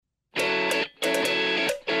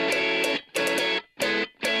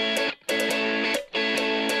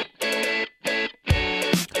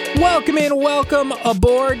Welcome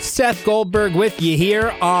aboard. Seth Goldberg with you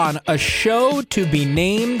here on a show to be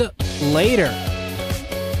named later.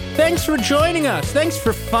 Thanks for joining us. Thanks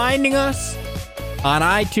for finding us on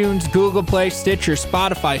iTunes, Google Play, Stitcher,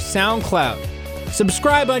 Spotify, SoundCloud.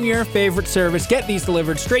 Subscribe on your favorite service. Get these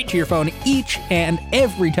delivered straight to your phone each and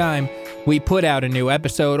every time we put out a new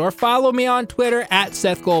episode. Or follow me on Twitter at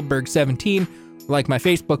Seth Goldberg17. Like my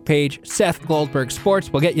Facebook page, Seth Goldberg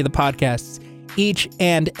Sports. We'll get you the podcasts each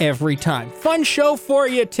and every time. Fun show for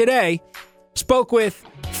you today. Spoke with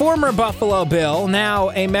former Buffalo Bill, now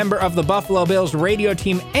a member of the Buffalo Bills radio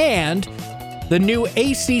team, and the new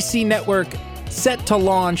ACC network set to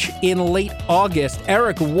launch in late August.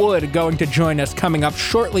 Eric Wood going to join us coming up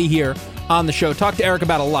shortly here on the show. Talk to Eric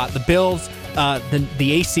about a lot. The Bills,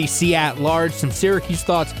 the ACC at large, some Syracuse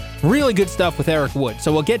thoughts. Really good stuff with Eric Wood.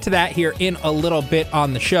 So we'll get to that here in a little bit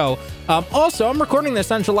on the show. Also, I'm recording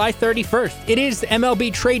this on July 31st. It is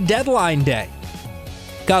MLB trade deadline day.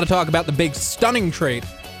 Got to talk about the big stunning trade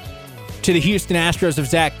to the Houston Astros of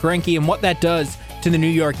Zach Greinke and what that does to the New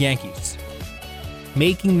York Yankees,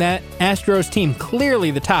 making that Astros team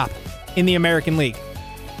clearly the top in the American League.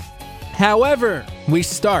 However, we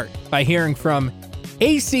start by hearing from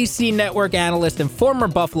ACC network analyst and former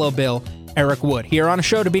Buffalo Bill, Eric Wood, here on a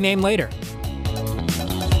show to be named later.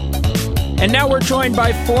 And now we're joined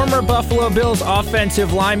by former Buffalo Bills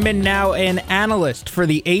offensive lineman, now an analyst for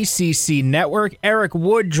the ACC network, Eric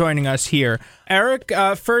Wood, joining us here. Eric,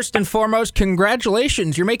 first and foremost,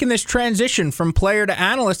 congratulations. You're making this transition from player to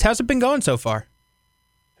analyst. How's it been going so far?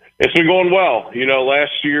 It's been going well. You know,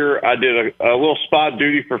 last year I did a little spot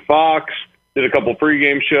duty for Fox, did a couple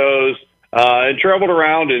pregame shows, and traveled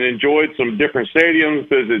around and enjoyed some different stadiums,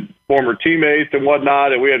 visited former teammates and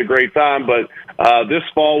whatnot, and we had a great time. But this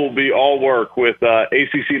fall will be all work with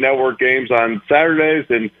ACC Network games on Saturdays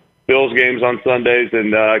and Bills games on Sundays,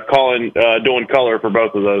 and doing color for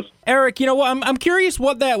both of those. Eric, you know what? I'm curious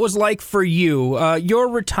what that was like for you, your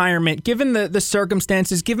retirement, given the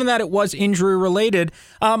circumstances, given that it was injury-related.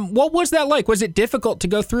 What was that like? Was it difficult to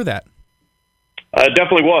go through that? It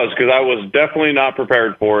definitely was, because I was definitely not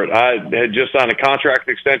prepared for it. I had just signed a contract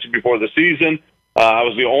extension before the season. I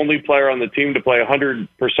was the only player on the team to play 100% of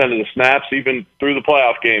the snaps, even through the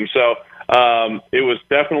playoff game. So it was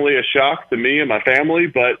definitely a shock to me and my family.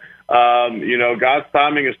 But, God's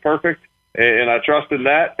timing is perfect, and I trust in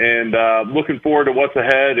that. And looking forward to what's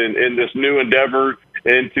ahead in this new endeavor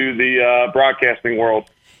into the broadcasting world.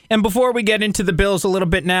 And before we get into the Bills a little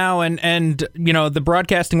bit now and the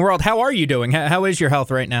broadcasting world, how are you doing? How is your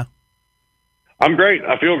health right now? I'm great.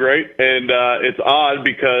 I feel great. And it's odd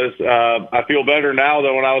because I feel better now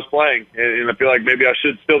than when I was playing. And I feel like maybe I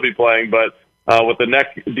should still be playing. But with the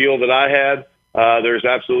neck deal that I had, there's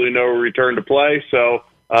absolutely no return to play. So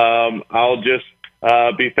I'll just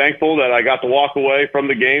be thankful that I got to walk away from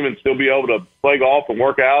the game and still be able to play golf and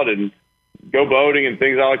work out and go boating and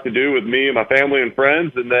things I like to do with me and my family and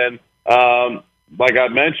friends. And then, like I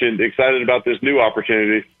mentioned, excited about this new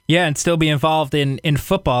opportunity. Yeah, and still be involved in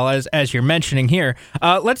football, as you're mentioning here.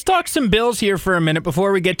 Let's talk some Bills here for a minute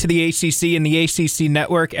before we get to the ACC and the ACC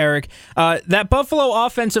network, Eric. That Buffalo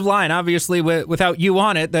offensive line, obviously, without you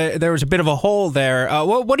on it, there was a bit of a hole there.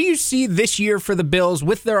 What do you see this year for the Bills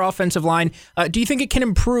with their offensive line? Do you think it can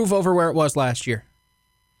improve over where it was last year?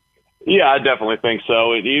 Yeah, I definitely think so.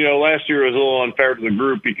 Last year was a little unfair to the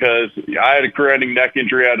group because I had a career-ending neck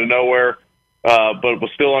injury out of nowhere, but was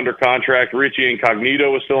still under contract. Richie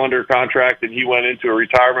Incognito was still under contract, and he went into a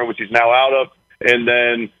retirement, which he's now out of. And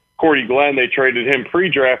then Cordy Glenn, they traded him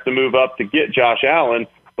pre-draft to move up to get Josh Allen.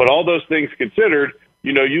 But all those things considered,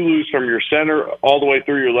 you lose from your center all the way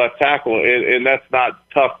through your left tackle, and that's not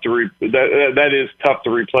tough to that is tough to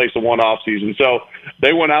replace in one offseason. So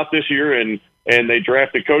they went out this year and they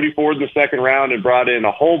drafted Cody Ford in the second round and brought in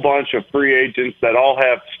a whole bunch of free agents that all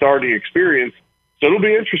have starting experience. So it'll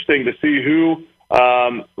be interesting to see who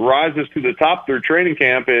rises to the top through training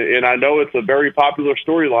camp. And I know it's a very popular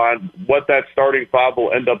storyline, what that starting five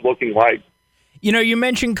will end up looking like. You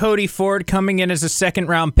mentioned Cody Ford coming in as a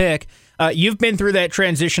second-round pick. You've been through that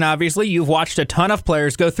transition, obviously. You've watched a ton of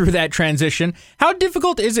players go through that transition. How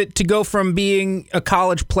difficult is it to go from being a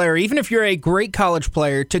college player, even if you're a great college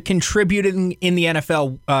player, to contributing in the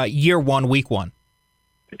NFL year one, week one?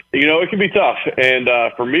 It can be tough. And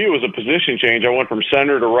for me, it was a position change. I went from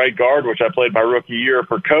center to right guard, which I played my rookie year.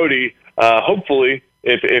 For Cody, hopefully,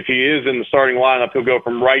 if he is in the starting lineup, he'll go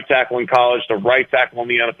from right tackle in college to right tackle in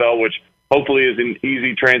the NFL, which hopefully is an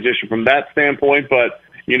easy transition from that standpoint. But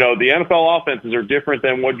the NFL offenses are different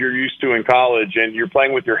than what you're used to in college, and you're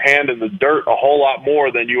playing with your hand in the dirt a whole lot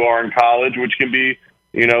more than you are in college, which can be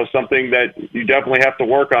something that you definitely have to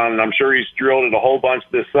work on. And I'm sure he's drilled it a whole bunch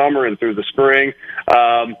this summer and through the spring.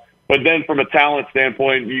 But then from a talent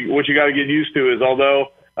standpoint, what you got to get used to is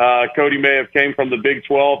although Cody may have came from the Big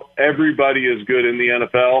 12, everybody is good in the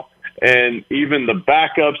NFL. And even the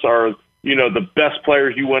backups are, the best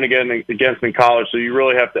players you win against in college. So you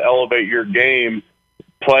really have to elevate your game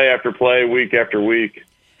play after play, week after week.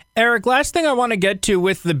 Eric, last thing I want to get to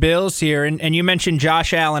with the Bills here, and you mentioned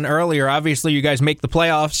Josh Allen earlier. Obviously, you guys make the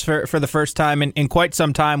playoffs for the first time in quite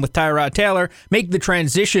some time with Tyrod Taylor, make the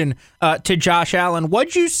transition to Josh Allen.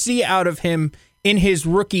 What'd you see out of him in his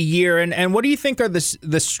rookie year, and what do you think are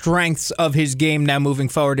the strengths of his game now moving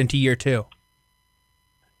forward into year two?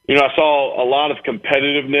 I saw a lot of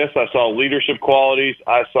competitiveness. I saw leadership qualities.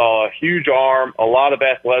 I saw a huge arm, a lot of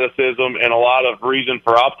athleticism, and a lot of reason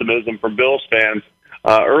for optimism from Bills fans.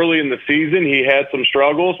 Early in the season, he had some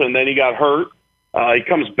struggles, and then he got hurt. He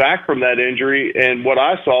comes back from that injury, and what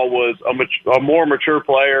I saw was a more mature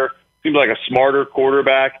player, seems like a smarter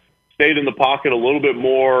quarterback, stayed in the pocket a little bit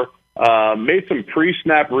more, made some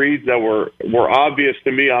pre-snap reads that were obvious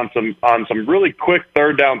to me on some really quick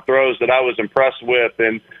third down throws that I was impressed with.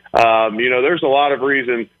 And, there's a lot of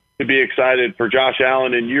reason to be excited for Josh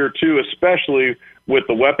Allen in year two, especially with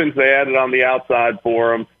the weapons they added on the outside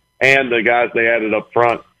for him and the guys they added up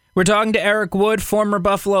front. We're talking to Eric Wood, former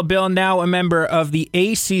Buffalo Bill, now a member of the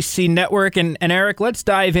ACC Network. And Eric, let's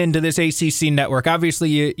dive into this ACC Network. Obviously,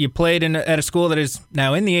 you played at a school that is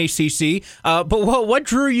now in the ACC. But what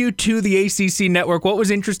drew you to the ACC Network? What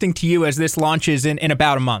was interesting to you as this launches in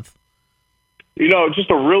about a month? Just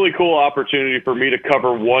a really cool opportunity for me to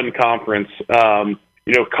cover one conference.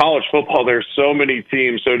 College football, there's so many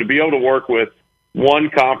teams. So to be able to work with one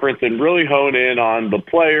conference and really hone in on the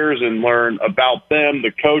players and learn about them,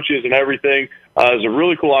 the coaches and everything is a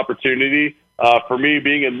really cool opportunity. For me,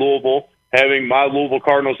 being in Louisville, having my Louisville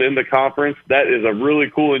Cardinals in the conference, that is a really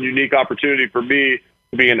cool and unique opportunity for me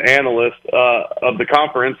to be an analyst of the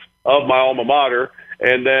conference of my alma mater.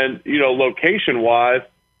 And then, location-wise,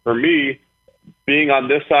 for me, being on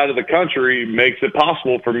this side of the country makes it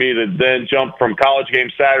possible for me to then jump from college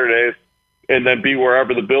games Saturdays and then be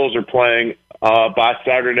wherever the Bills are playing by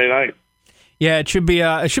Saturday night. Yeah, it should be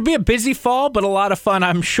a busy fall, but a lot of fun,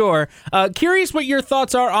 I'm sure. Curious what your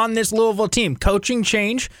thoughts are on this Louisville team. Coaching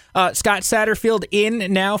change. Scott Satterfield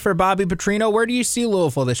in now for Bobby Petrino. Where do you see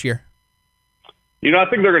Louisville this year? I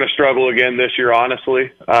think they're going to struggle again this year,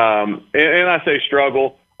 honestly. And I say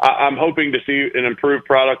struggle. I'm hoping to see an improved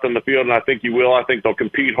product on the field, and I think you will. I think they'll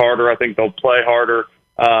compete harder. I think they'll play harder.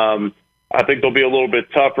 I think they'll be a little bit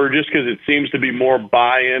tougher just because it seems to be more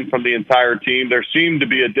buy-in from the entire team. There seemed to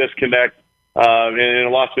be a disconnect, and a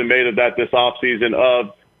lot's been made of that this offseason,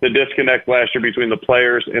 of the disconnect last year between the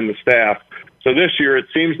players and the staff. So this year it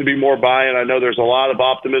seems to be more buy-in. I know there's a lot of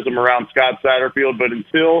optimism around Scott Satterfield, but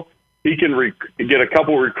until he can get a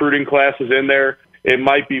couple recruiting classes in there, it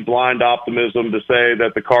might be blind optimism to say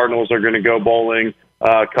that the Cardinals are going to go bowling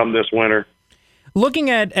come this winter. Looking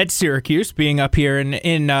at Syracuse, being up here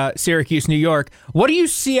in Syracuse, New York, what do you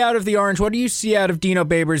see out of the Orange? What do you see out of Dino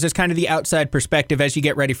Babers as kind of the outside perspective as you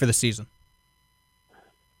get ready for the season?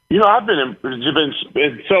 I've been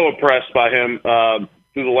so impressed by him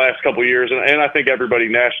through the last couple of years, and I think everybody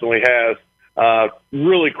nationally has.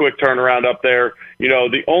 Really quick turnaround up there.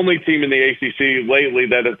 The only team in the ACC lately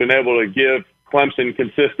that has been able to give Clemson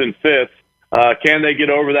consistent fits. Can they get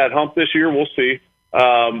over that hump this year? We'll see.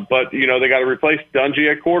 But, they got to replace Dungy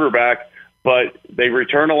at quarterback, but they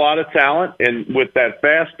return a lot of talent. And with that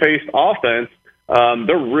fast-paced offense,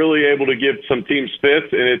 they're really able to give some teams fits.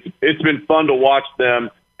 And it's been fun to watch them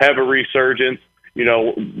have a resurgence.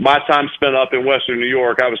 My time spent up in Western New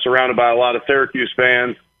York, I was surrounded by a lot of Syracuse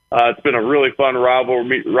fans. It's been a really fun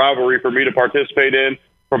rivalry for me to participate in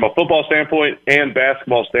from a football standpoint and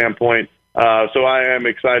basketball standpoint. So I am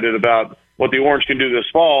excited about what the Orange can do this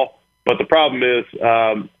fall. But the problem is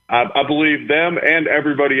I believe them and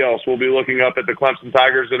everybody else will be looking up at the Clemson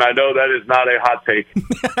Tigers, and I know that is not a hot take.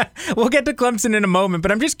 We'll get to Clemson in a moment,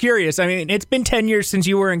 but I'm just curious. I mean, it's been 10 years since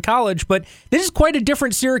you were in college, but this is quite a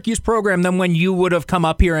different Syracuse program than when you would have come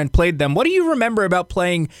up here and played them. What do you remember about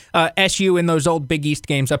playing SU in those old Big East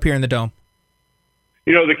games up here in the Dome?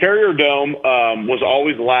 The Carrier Dome was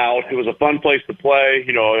always loud. It was a fun place to play,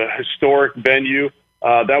 a historic venue.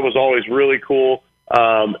 That was always really cool.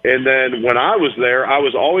 And then when I was there, I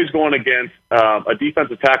was always going against a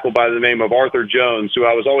defensive tackle by the name of Arthur Jones, who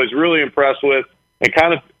I was always really impressed with. And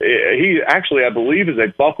he actually, I believe, is a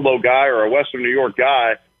Buffalo guy or a Western New York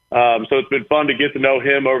guy. So it's been fun to get to know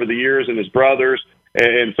him over the years and his brothers,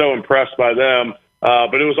 and so impressed by them.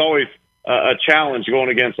 But it was always a challenge going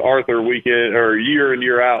against Arthur weekend or year in,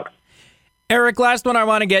 year out. Eric, last one I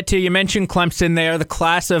want to get to. You mentioned Clemson there, the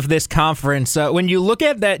class of this conference. When you look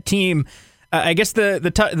at that team, I guess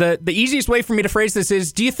the easiest way for me to phrase this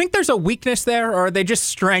is, do you think there's a weakness there, or are they just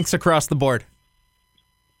strengths across the board?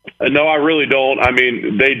 No, I really don't. I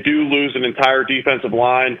mean, they do lose an entire defensive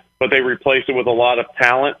line, but they replace it with a lot of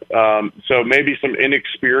talent. So maybe some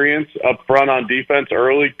inexperience up front on defense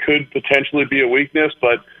early could potentially be a weakness.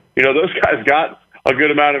 But, those guys got a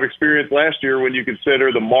good amount of experience last year when you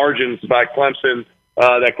consider the margins by Clemson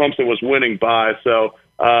that Clemson was winning by. So,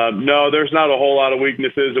 no, there's not a whole lot of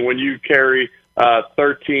weaknesses. And when you carry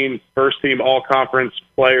 13 first-team all-conference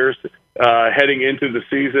players heading into the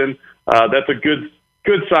season, that's a good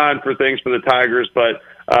sign for things for the Tigers. But,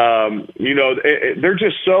 they're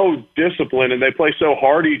just so disciplined and they play so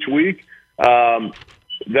hard each week that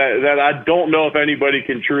I don't know if anybody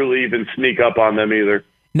can truly even sneak up on them either.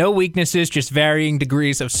 No weaknesses, just varying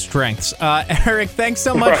degrees of strengths. Eric, thanks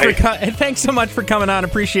so much thanks so much for coming on.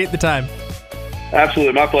 Appreciate the time.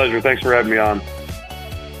 Absolutely, my pleasure. Thanks for having me on.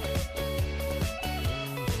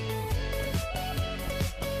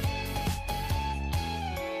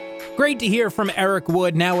 Great to hear from Eric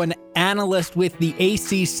Wood, now an analyst with the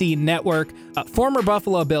ACC Network, former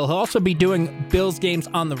Buffalo Bill. He'll also be doing Bills games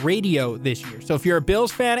on the radio this year. So if you're a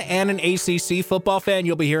Bills fan and an ACC football fan,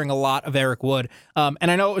 you'll be hearing a lot of Eric Wood. And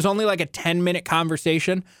I know it was only like a 10-minute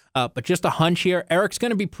conversation, but just a hunch here, Eric's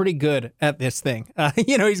going to be pretty good at this thing.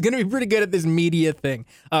 He's going to be pretty good at this media thing.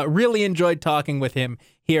 Really enjoyed talking with him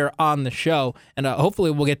here on the show, and hopefully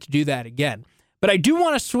we'll get to do that again. But I do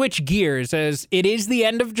want to switch gears as it is the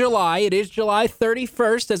end of July. It is July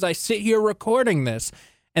 31st as I sit here recording this.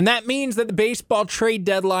 And that means that the baseball trade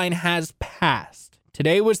deadline has passed.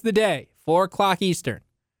 Today was the day, 4 o'clock Eastern.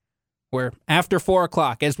 We're after 4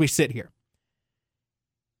 o'clock as we sit here.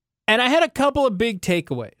 And I had a couple of big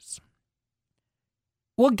takeaways.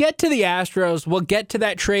 We'll get to the Astros. We'll get to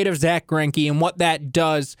that trade of Zach Greinke and what that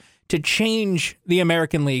does to change the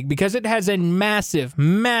American League because it has a massive,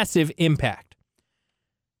 massive impact.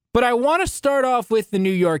 But I want to start off with the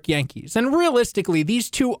New York Yankees. And realistically, these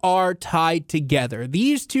two are tied together.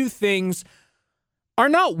 These two things are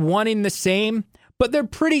not one in the same, but they're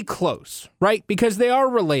pretty close, right? Because they are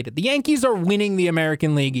related. The Yankees are winning the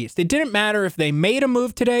American League East. It didn't matter if they made a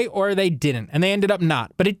move today or they didn't, and they ended up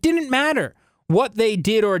not. But it didn't matter what they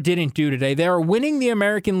did or didn't do today. They are winning the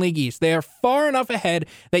American League East. They are far enough ahead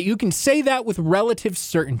that you can say that with relative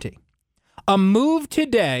certainty. A move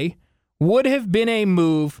today would have been a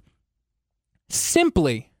move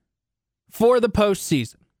simply for the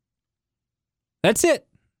postseason. That's it.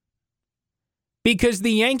 Because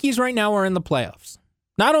the Yankees right now are in the playoffs.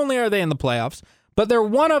 Not only are they in the playoffs, but they're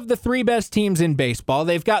one of the 3 best teams in baseball.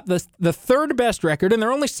 They've got the 3rd best record, and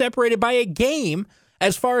they're only separated by a game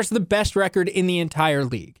as far as the best record in the entire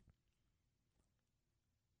league.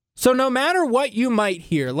 So no matter what you might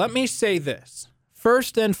hear, let me say this.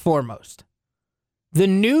 First and foremost, the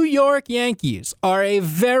New York Yankees are a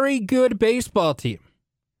very good baseball team.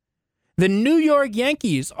 The New York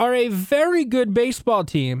Yankees are a very good baseball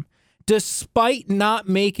team despite not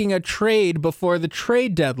making a trade before the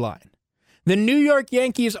trade deadline. The New York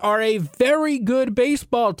Yankees are a very good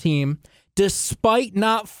baseball team despite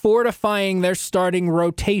not fortifying their starting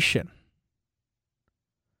rotation.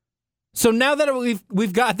 So now that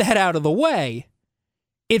we've got that out of the way,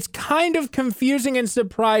 it's kind of confusing and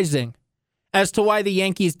surprising as to why the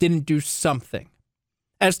Yankees didn't do something,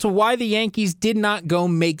 as to why the Yankees did not go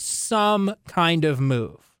make some kind of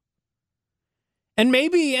move. And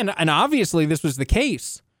maybe, and obviously this was the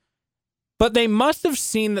case, but they must have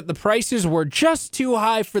seen that the prices were just too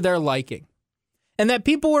high for their liking, and that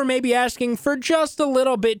people were maybe asking for just a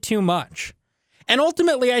little bit too much. And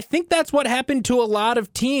ultimately, I think that's what happened to a lot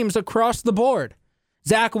of teams across the board.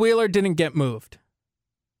 Zach Wheeler didn't get moved.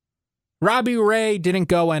 Robbie Ray didn't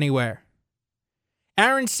go anywhere.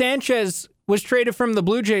 Aaron Sanchez was traded from the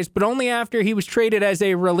Blue Jays, but only after he was traded as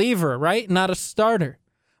a reliever, right? Not a starter.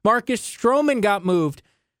 Marcus Stroman got moved.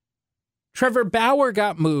 Trevor Bauer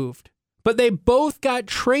got moved. But they both got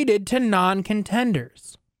traded to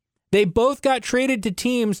non-contenders. They both got traded to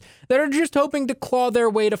teams that are just hoping to claw their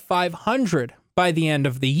way to 500 by the end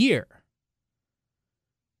of the year.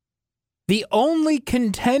 The only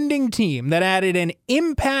contending team that added an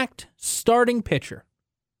impact starting pitcher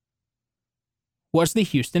was the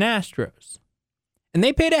Houston Astros. And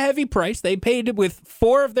they paid a heavy price. They paid with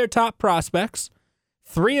 4 of their top prospects,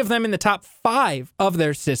 3 of them in the top 5 of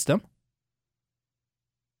their system.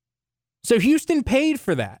 So Houston paid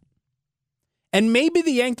for that. And maybe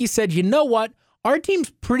the Yankees said, you know what? Our team's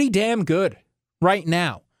pretty damn good right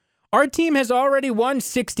now. Our team has already won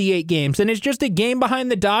 68 games and is just a game behind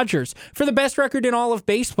the Dodgers for the best record in all of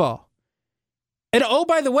baseball. And oh,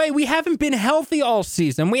 by the way, we haven't been healthy all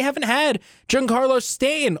season. We haven't had Giancarlo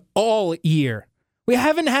Stanton all year. We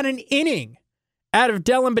haven't had an inning out of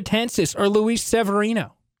Dellin Betances or Luis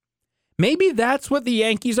Severino. Maybe that's what the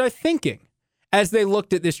Yankees are thinking as they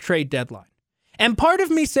looked at this trade deadline. And part of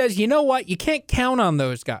me says, you know what? You can't count on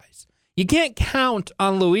those guys. You can't count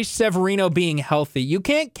on Luis Severino being healthy. You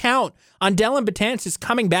can't count on Dellin Betances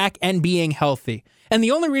coming back and being healthy. And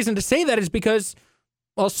the only reason to say that is because,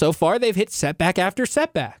 well, so far they've hit setback after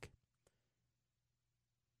setback.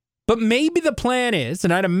 But maybe the plan is,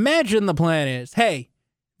 and I'd imagine the plan is, hey,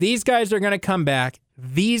 these guys are going to come back.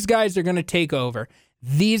 These guys are going to take over.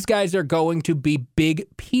 These guys are going to be big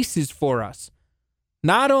pieces for us.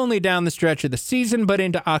 Not only down the stretch of the season, but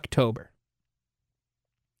into October.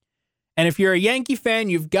 And if you're a Yankee fan,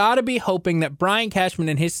 you've got to be hoping that Brian Cashman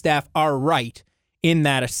and his staff are right in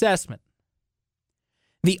that assessment.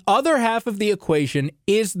 The other half of the equation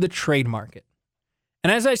is the trade market.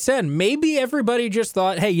 And as I said, maybe everybody just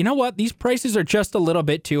thought, hey, you know what? These prices are just a little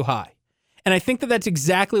bit too high. And I think that that's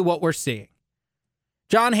exactly what we're seeing.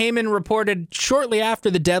 John Heyman reported shortly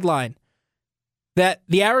after the deadline that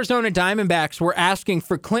the Arizona Diamondbacks were asking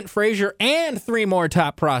for Clint Frazier and 3 more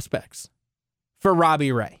top prospects for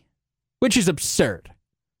Robbie Ray. Which is absurd.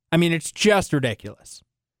 I mean, it's just ridiculous.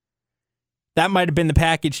 That might have been the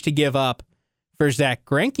package to give up for Zach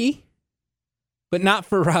Greinke, but not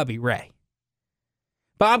for Robbie Ray.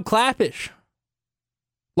 Bob Klapisch,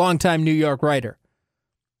 longtime New York writer,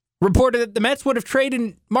 reported that the Mets would have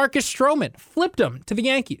traded Marcus Stroman, flipped him to the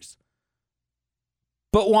Yankees,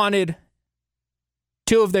 but wanted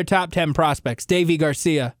 2 of their top 10 prospects, Deivi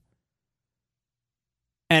Garcia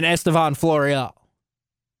and Estevan Florial.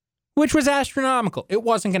 Which was astronomical. It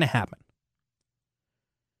wasn't going to happen.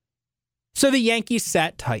 So the Yankees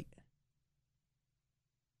sat tight.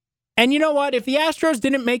 And you know what? If the Astros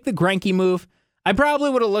didn't make the Greinke move, I probably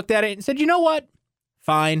would have looked at it and said, you know what?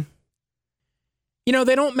 Fine. You know,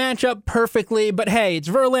 they don't match up perfectly, but hey, it's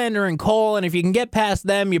Verlander and Cole, and if you can get past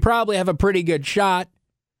them, you probably have a pretty good shot.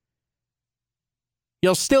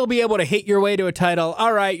 You'll still be able to hit your way to a title.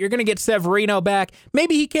 All right, you're going to get Severino back.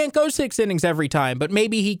 Maybe he can't go 6 innings every time, but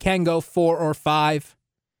maybe he can go 4 or 5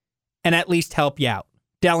 and at least help you out.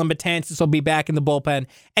 Dellin Betances will be back in the bullpen,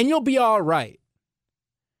 and you'll be all right.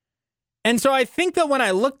 And so I think that when I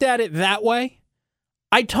looked at it that way,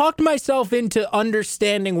 I talked myself into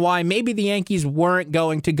understanding why maybe the Yankees weren't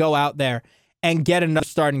going to go out there and get another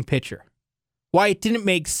starting pitcher. Why it didn't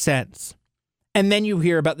make sense. And then you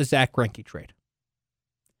hear about the Zach Greinke trade.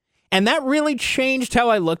 And that really changed how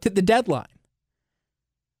I looked at the deadline.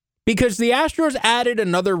 Because the Astros added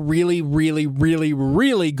another really, really, really,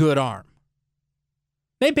 really good arm.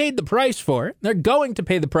 They paid the price for it. They're going to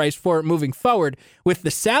pay the price for it moving forward with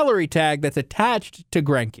the salary tag that's attached to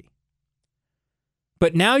Greinke.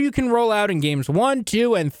 But now you can roll out in games 1,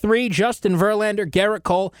 2, and 3 Justin Verlander, Gerrit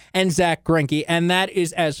Cole, and Zach Greinke. And that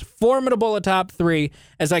is as formidable a top 3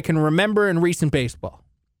 as I can remember in recent baseball.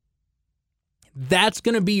 That's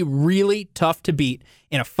going to be really tough to beat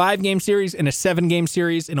in a 5-game series, in a 7-game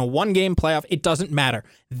series, in a 1-game playoff. It doesn't matter.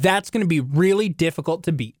 That's going to be really difficult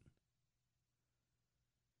to beat.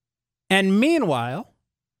 And meanwhile,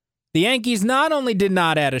 the Yankees not only did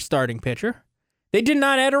not add a starting pitcher, they did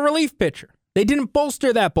not add a relief pitcher. They didn't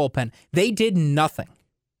bolster that bullpen. They did nothing.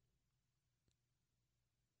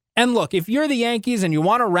 And look, if you're the Yankees and you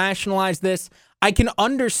want to rationalize this, I can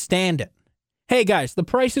understand it. Hey guys, the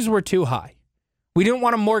prices were too high. We didn't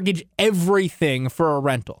want to mortgage everything for a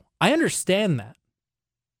rental. I understand that.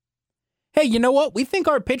 Hey, you know what? We think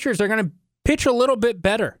our pitchers are going to pitch a little bit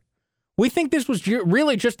better. We think this was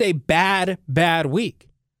really just a bad week.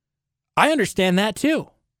 I understand that too.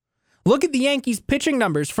 Look at the Yankees' pitching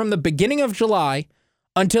numbers from the beginning of July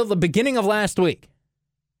until the beginning of last week.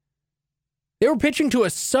 They were pitching to a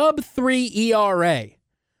sub-3 ERA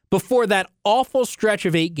before that awful stretch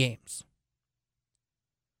of 8 games.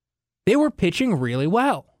 They were pitching really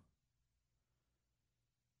well.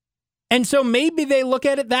 And so maybe they look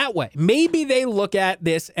at it that way. Maybe they look at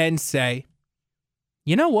this and say,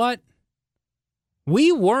 you know what?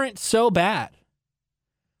 We weren't so bad.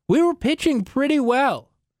 We were pitching pretty well.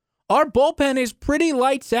 Our bullpen is pretty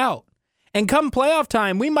lights out. And come playoff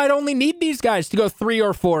time, we might only need these guys to go 3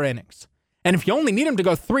 or 4 innings. And if you only need them to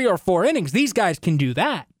go 3 or 4 innings, these guys can do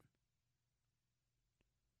that.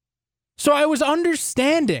 So I was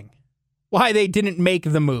understanding why they didn't make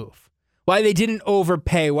the move, why they didn't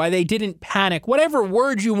overpay, why they didn't panic, whatever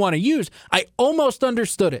word you want to use. I almost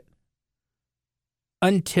understood it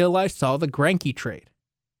until I saw the Greinke trade.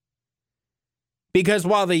 Because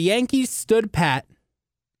while the Yankees stood pat,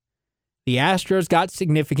 the Astros got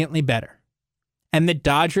significantly better. And the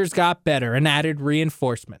Dodgers got better and added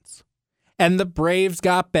reinforcements. And the Braves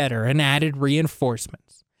got better and added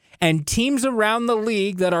reinforcements. And teams around the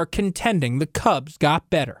league that are contending, the Cubs, got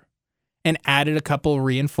better and added a couple of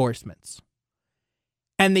reinforcements.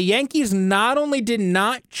 And the Yankees not only did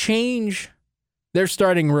not change their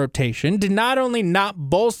starting rotation, did not only not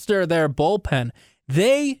bolster their bullpen,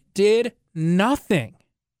 they did nothing.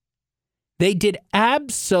 They did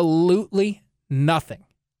absolutely nothing.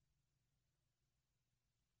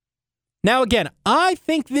 Now, again, I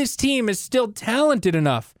think this team is still talented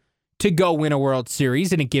enough to go win a World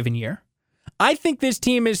Series in a given year. I think this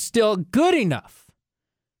team is still good enough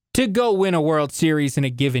to go win a World Series in a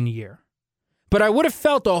given year. But I would have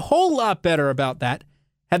felt a whole lot better about that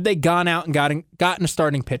had they gone out and gotten a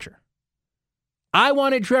starting pitcher. I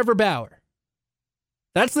wanted Trevor Bauer.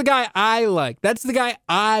 That's the guy I like. That's the guy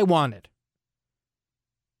I wanted.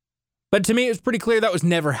 But to me, it was pretty clear that was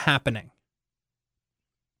never happening.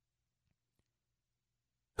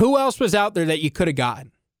 Who else was out there that you could have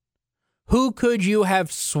gotten? Who could you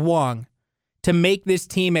have swung to make this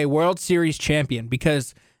team a World Series champion?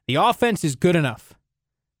 Because the offense is good enough.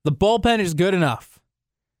 The bullpen is good enough.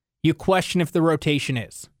 You question if the rotation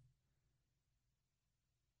is.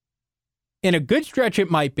 In a good stretch, it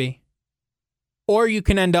might be. Or you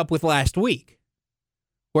can end up with last week,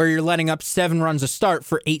 where you're letting up 7 runs a start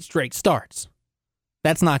for 8 straight starts.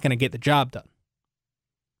 That's not going to get the job done.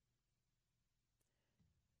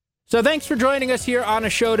 So thanks for joining us here on a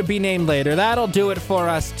show to be named later. That'll do it for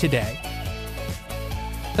us today.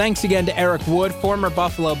 Thanks again to Eric Wood, former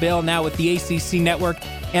Buffalo Bill, now with the ACC Network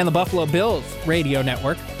and the Buffalo Bills radio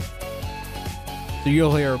network. So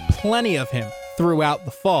you'll hear plenty of him throughout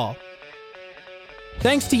the fall.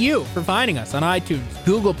 Thanks to you for finding us on iTunes,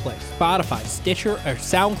 Google Play, Spotify, Stitcher, or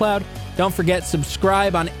SoundCloud. Don't forget,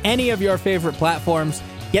 subscribe on any of your favorite platforms.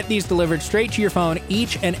 Get these delivered straight to your phone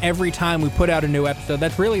each and every time we put out a new episode.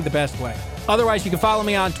 That's really the best way. Otherwise, you can follow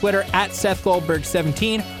me on Twitter at Seth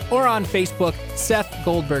Goldberg17 or on Facebook, Seth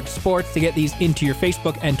Goldberg Sports, to get these into your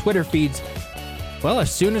Facebook and Twitter feeds, well,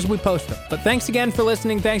 as soon as we post them. But thanks again for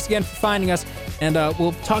listening. Thanks again for finding us. And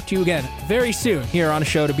we'll talk to you again very soon here on a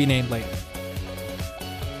show to be named later.